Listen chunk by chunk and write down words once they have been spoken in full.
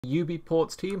The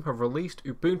UBports team have released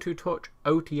Ubuntu Touch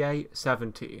OTA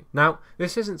 17. Now,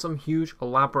 this isn't some huge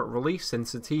elaborate release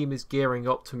since the team is gearing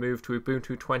up to move to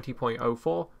Ubuntu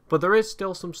 20.04, but there is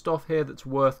still some stuff here that's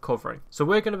worth covering. So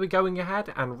we're going to be going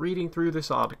ahead and reading through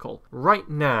this article right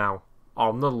now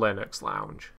on the Linux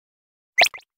Lounge.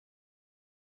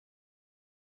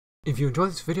 If you enjoyed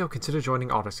this video, consider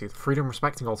joining Odyssey, the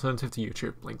freedom-respecting alternative to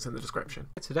YouTube. Links in the description.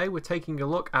 Today we're taking a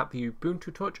look at the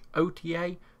Ubuntu Touch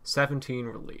OTA 17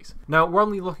 release. Now, we're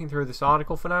only looking through this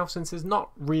article for now since it's not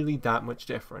really that much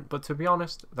different, but to be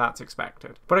honest, that's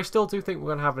expected. But I still do think we're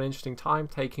going to have an interesting time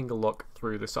taking a look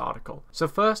through this article. So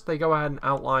first, they go ahead and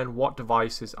outline what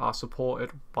devices are supported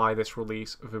by this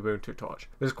release of Ubuntu Touch.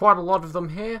 There's quite a lot of them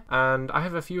here, and I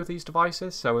have a few of these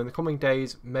devices, so in the coming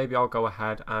days, maybe I'll go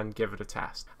ahead and give it a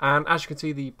test. And as you can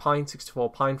see, the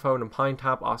Pine64 PinePhone and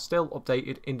PineTab are still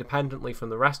updated independently from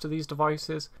the rest of these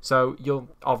devices, so you'll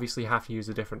obviously have to use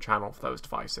a different channel for those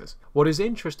devices. What is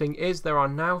interesting is there are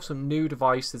now some new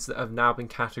devices that have now been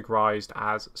categorized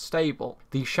as stable.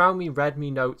 The Xiaomi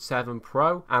Redmi Note 7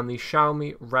 Pro and the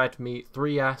Xiaomi Redmi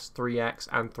 3S, 3X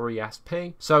and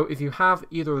 3SP. So if you have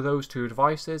either of those two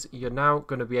devices, you're now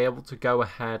going to be able to go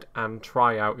ahead and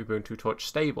try out Ubuntu Touch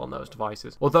stable on those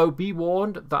devices. Although be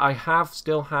warned that I have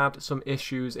still had some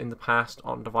issues in the past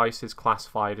on devices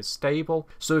classified as stable.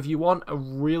 So if you want a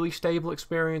really stable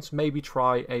experience, maybe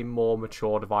try a more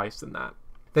mature device than that.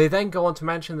 They then go on to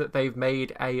mention that they've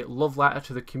made a love letter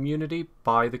to the community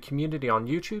by the community on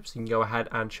YouTube, so you can go ahead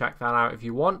and check that out if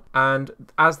you want. And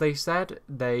as they said,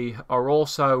 they are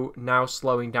also now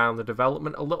slowing down the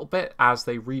development a little bit as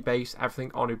they rebase everything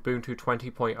on Ubuntu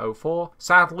 20.04.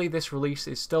 Sadly, this release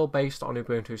is still based on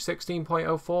Ubuntu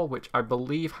 16.04, which I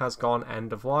believe has gone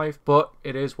end of life, but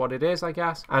it is what it is, I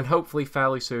guess. And hopefully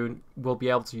fairly soon we'll be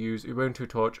able to use Ubuntu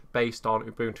Touch based on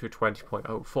Ubuntu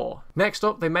 20.04. Next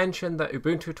up, they mentioned that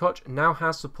Ubuntu Touch now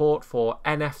has support for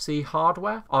NFC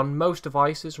hardware on most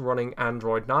devices running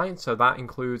Android 9, so that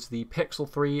includes the Pixel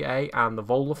 3a and the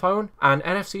Volaphone. And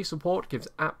NFC support gives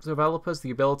app developers the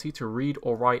ability to read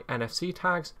or write NFC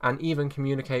tags and even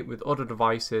communicate with other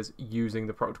devices using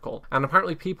the protocol. And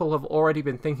apparently people have already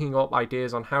been thinking up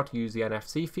ideas on how to use the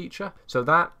NFC feature, so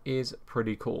that is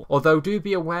pretty cool. Although do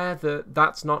be aware that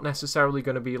that's not necessarily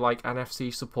going to be like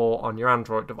NFC support on your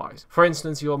Android device. For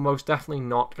instance, you're most definitely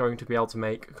not going to be able to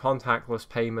make contactless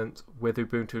payment with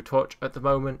Ubuntu Touch at the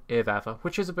moment, if ever,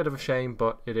 which is a bit of a shame,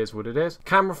 but it is what it is.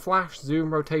 Camera flash,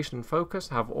 zoom, rotation and focus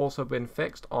have also been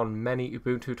fixed on many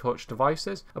Ubuntu Touch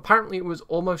devices. Apparently it was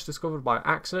almost discovered by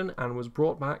accident and was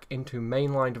brought back into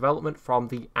mainline development from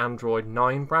the Android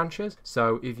 9 branches,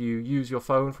 so if you use your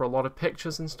phone for a lot of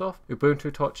pictures and stuff,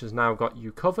 Ubuntu Touch has now got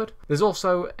you covered. There's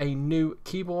also a new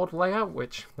keyboard layout,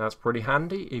 which that's pretty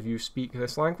handy if you speak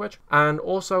this language, and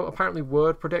also apparently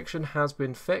word prediction has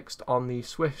been fixed on the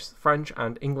Swiss, French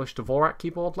and English Dvorak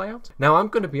keyboard layout. Now I'm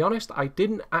going to be honest, I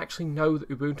didn't actually know that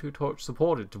Ubuntu Touch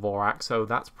supported Dvorak, so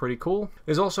that's pretty cool.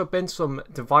 There's also been some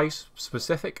device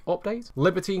specific updates.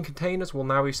 Libertine containers will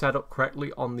now be set up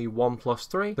correctly on the OnePlus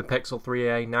 3. The Pixel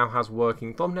 3a now has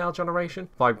working thumbnail generation,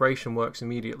 vibration works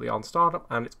immediately on startup,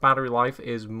 and its battery life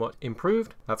is much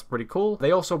improved. That's pretty cool.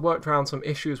 They also worked around some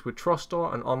issues with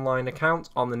TrustStore and online accounts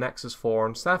on the Nexus 4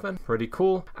 and 7. Pretty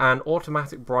cool. And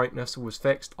automatic brightness was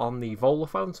fixed on the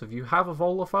Volaphone, so if you have a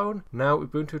Volaphone, now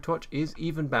Ubuntu Touch is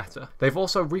even better. They've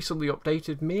also recently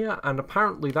updated Mia, and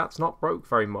apparently that's not broke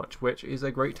very much, which is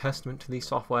a great testament to the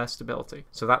software stability.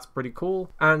 So that's pretty cool.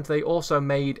 And they also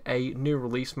made a new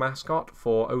release mascot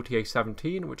for OTA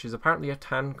 17, which is apparently a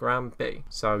Tangram bee.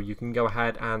 So you can go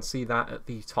ahead and see that at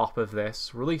the top of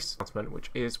this release announcement, which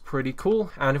is pretty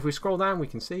cool. And if we scroll down, we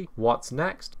can see what's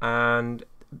next, and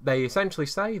they essentially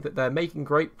say that they're making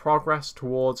great progress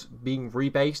towards being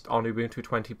rebased on Ubuntu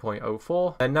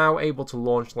 20.04. They're now able to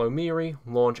launch Lomiri,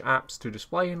 launch apps to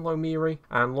display in Lomiri,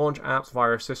 and launch apps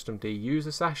via a systemd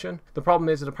user session. The problem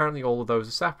is that apparently all of those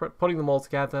are separate. Putting them all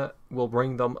together will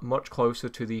bring them much closer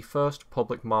to the first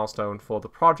public milestone for the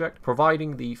project,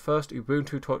 providing the first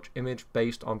Ubuntu Touch image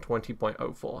based on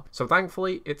 20.04. So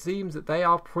thankfully, it seems that they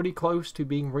are pretty close to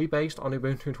being rebased on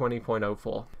Ubuntu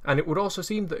 20.04. And it would also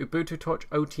seem that Ubuntu Touch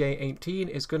OTA 18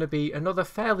 is going to be another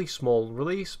fairly small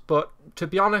release, but to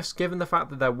be honest, given the fact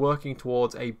that they're working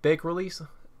towards a big release,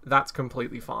 that's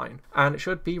completely fine. And it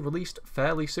should be released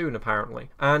fairly soon, apparently.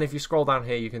 And if you scroll down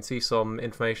here, you can see some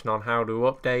information on how to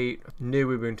update new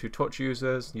Ubuntu Touch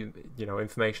users, you know,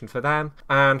 information for them,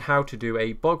 and how to do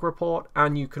a bug report,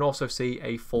 and you can also see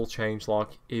a full changelog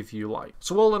if you like.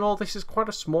 So all in all, this is quite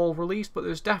a small release, but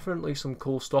there's definitely some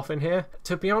cool stuff in here.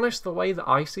 To be honest, the way that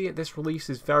I see it, this release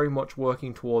is very much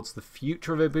working towards the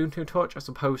future of Ubuntu Touch as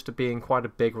opposed to being quite a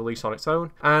big release on its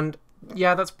own. And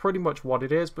yeah, that's pretty much what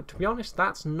it is, but to be honest,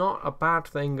 that's not a bad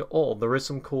thing at all. There is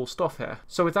some cool stuff here.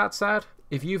 So with that said,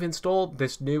 if you've installed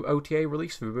this new OTA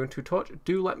release for Ubuntu Touch,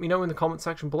 do let me know in the comment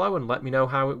section below and let me know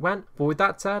how it went. But with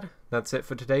that said, that's it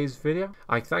for today's video.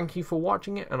 I thank you for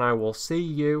watching it, and I will see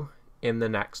you in the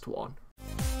next one.